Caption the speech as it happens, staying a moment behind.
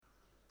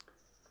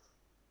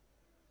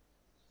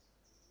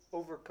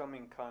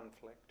Overcoming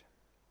conflict.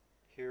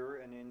 Here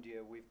in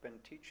India, we've been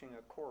teaching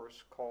a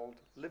course called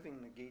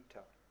Living the Gita.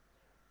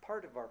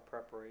 Part of our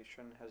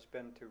preparation has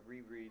been to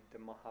reread the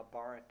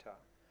Mahabharata,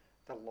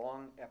 the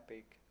long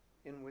epic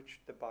in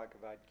which the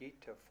Bhagavad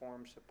Gita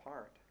forms a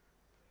part.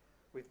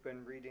 We've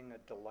been reading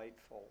a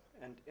delightful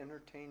and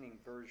entertaining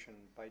version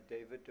by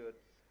Devdutt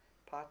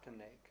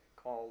Pattanaik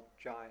called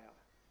Jaya,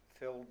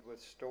 filled with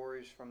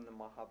stories from the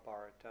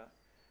Mahabharata,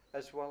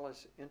 as well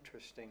as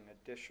interesting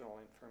additional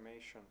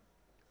information.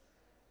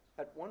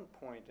 At one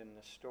point in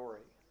the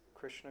story,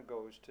 Krishna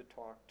goes to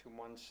talk to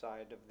one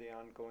side of the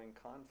ongoing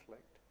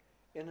conflict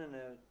in an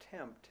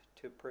attempt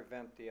to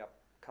prevent the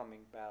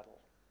upcoming battle.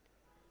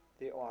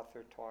 The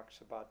author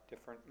talks about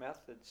different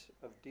methods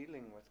of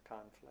dealing with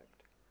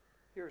conflict.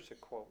 Here's a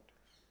quote.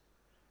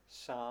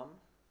 Sam,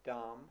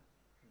 Dam,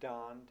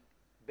 Dand,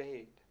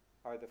 Bhed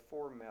are the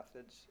four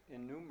methods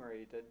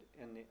enumerated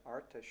in the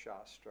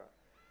Arthashastra,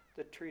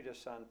 the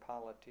treatise on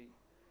polity,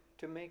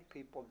 to make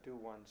people do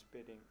one's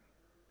bidding.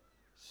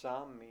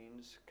 Sam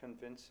means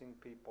convincing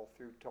people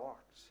through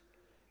talks,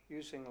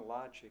 using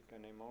logic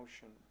and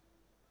emotion.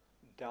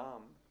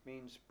 Dam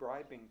means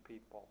bribing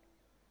people.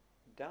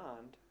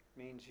 Dand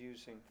means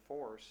using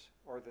force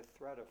or the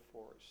threat of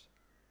force.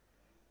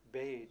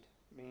 Bhed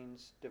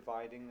means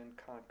dividing and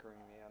conquering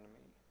the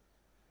enemy.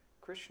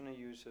 Krishna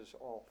uses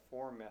all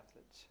four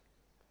methods.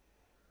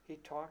 He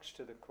talks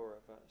to the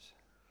Kauravas.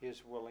 He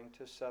is willing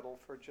to settle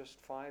for just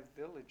 5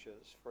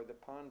 villages for the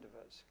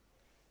Pandavas.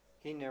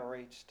 He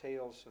narrates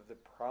tales of the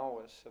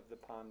prowess of the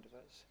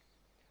Pandavas.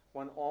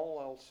 When all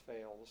else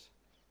fails,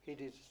 he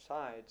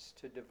decides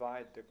to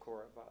divide the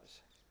Kauravas.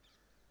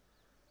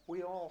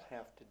 We all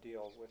have to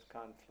deal with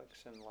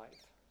conflicts in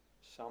life,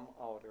 some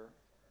outer,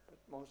 but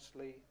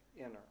mostly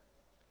inner.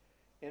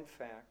 In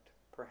fact,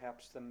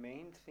 perhaps the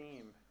main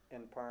theme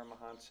in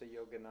Paramahansa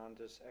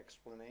Yogananda's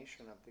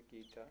explanation of the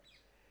Gita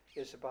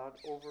is about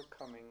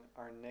overcoming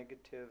our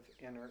negative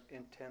inner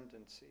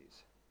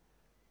tendencies.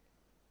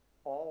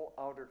 All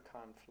outer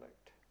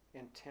conflict,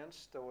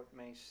 intense though it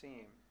may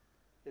seem,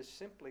 is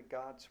simply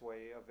God's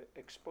way of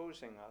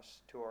exposing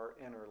us to our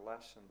inner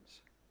lessons.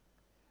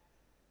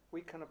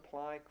 We can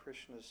apply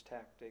Krishna's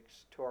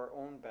tactics to our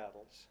own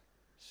battles,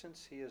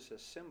 since he is a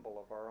symbol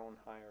of our own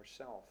higher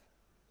self.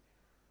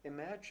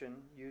 Imagine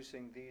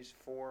using these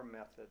 4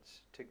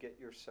 methods to get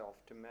yourself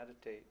to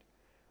meditate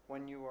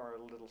when you are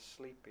a little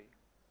sleepy,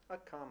 a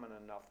common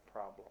enough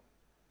problem.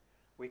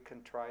 We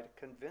can try to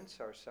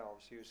convince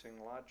ourselves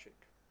using logic.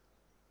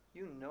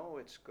 You know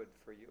it's good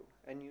for you,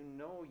 and you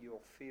know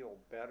you'll feel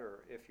better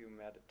if you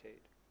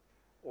meditate.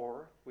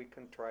 Or we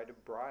can try to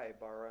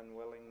bribe our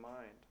unwilling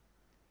mind.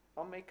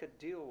 I'll make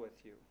a deal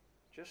with you.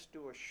 Just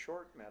do a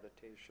short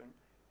meditation,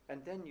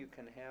 and then you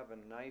can have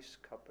a nice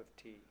cup of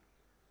tea.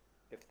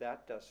 If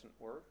that doesn't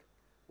work,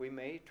 we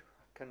may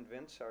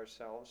convince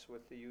ourselves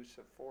with the use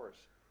of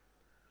force.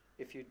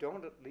 If you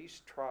don't at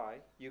least try,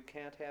 you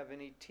can't have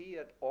any tea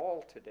at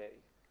all today.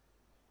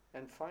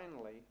 And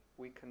finally,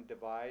 we can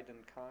divide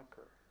and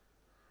conquer.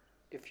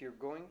 If you're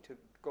going to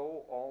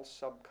go all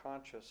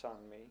subconscious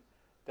on me,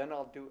 then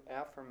I'll do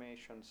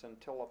affirmations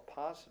until a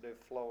positive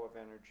flow of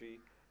energy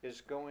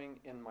is going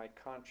in my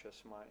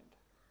conscious mind.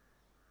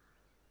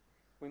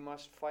 We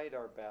must fight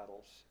our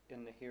battles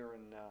in the here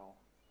and now.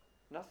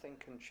 Nothing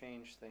can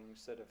change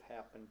things that have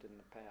happened in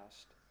the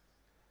past.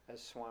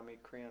 As Swami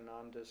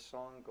Kriyananda's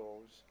song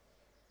goes,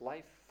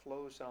 life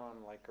flows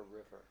on like a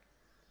river.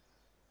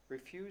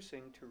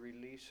 Refusing to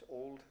release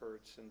old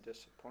hurts and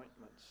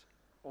disappointments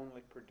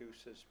only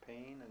produces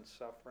pain and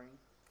suffering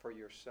for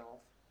yourself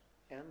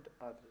and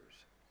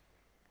others.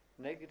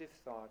 Negative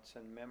thoughts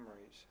and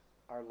memories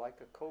are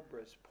like a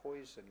cobra's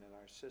poison in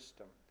our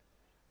system,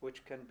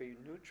 which can be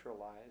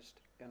neutralized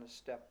in a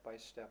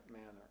step-by-step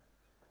manner.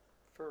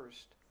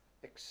 First,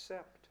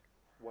 accept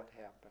what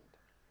happened,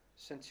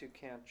 since you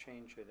can't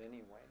change it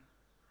anyway.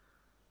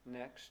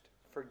 Next,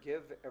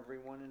 forgive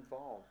everyone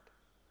involved.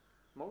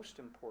 Most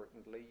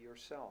importantly,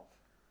 yourself.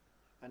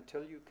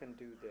 Until you can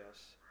do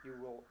this, you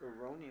will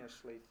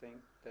erroneously think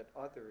that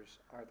others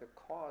are the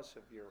cause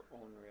of your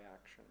own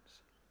reactions.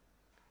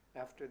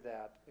 After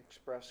that,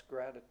 express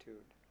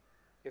gratitude,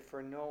 if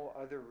for no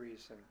other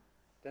reason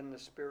than the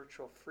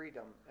spiritual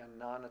freedom and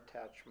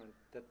non-attachment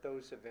that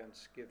those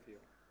events give you.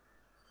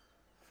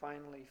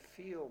 Finally,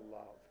 feel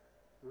love,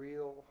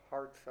 real,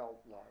 heartfelt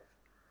love.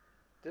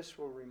 This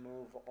will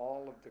remove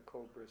all of the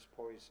cobra's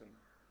poison,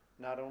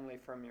 not only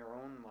from your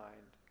own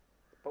mind,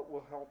 but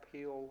will help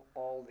heal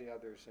all the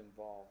others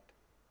involved.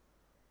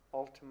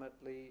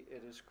 Ultimately,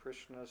 it is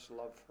Krishna's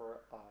love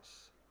for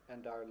us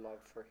and our love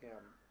for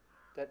him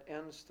that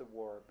ends the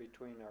war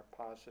between our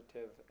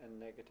positive and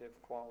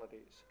negative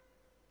qualities.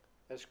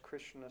 As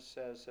Krishna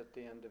says at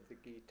the end of the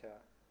Gita,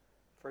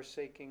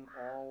 forsaking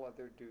all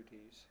other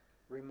duties,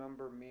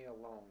 remember me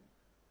alone.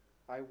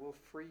 I will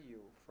free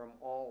you from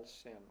all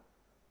sin,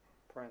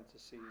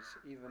 parentheses,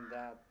 even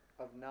that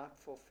of not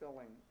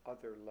fulfilling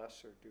other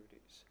lesser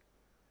duties,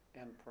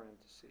 end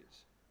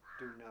parentheses,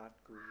 do not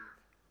grieve.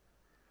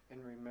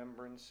 In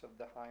remembrance of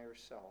the higher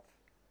self,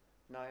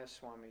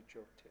 Nayaswami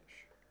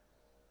Jyotish.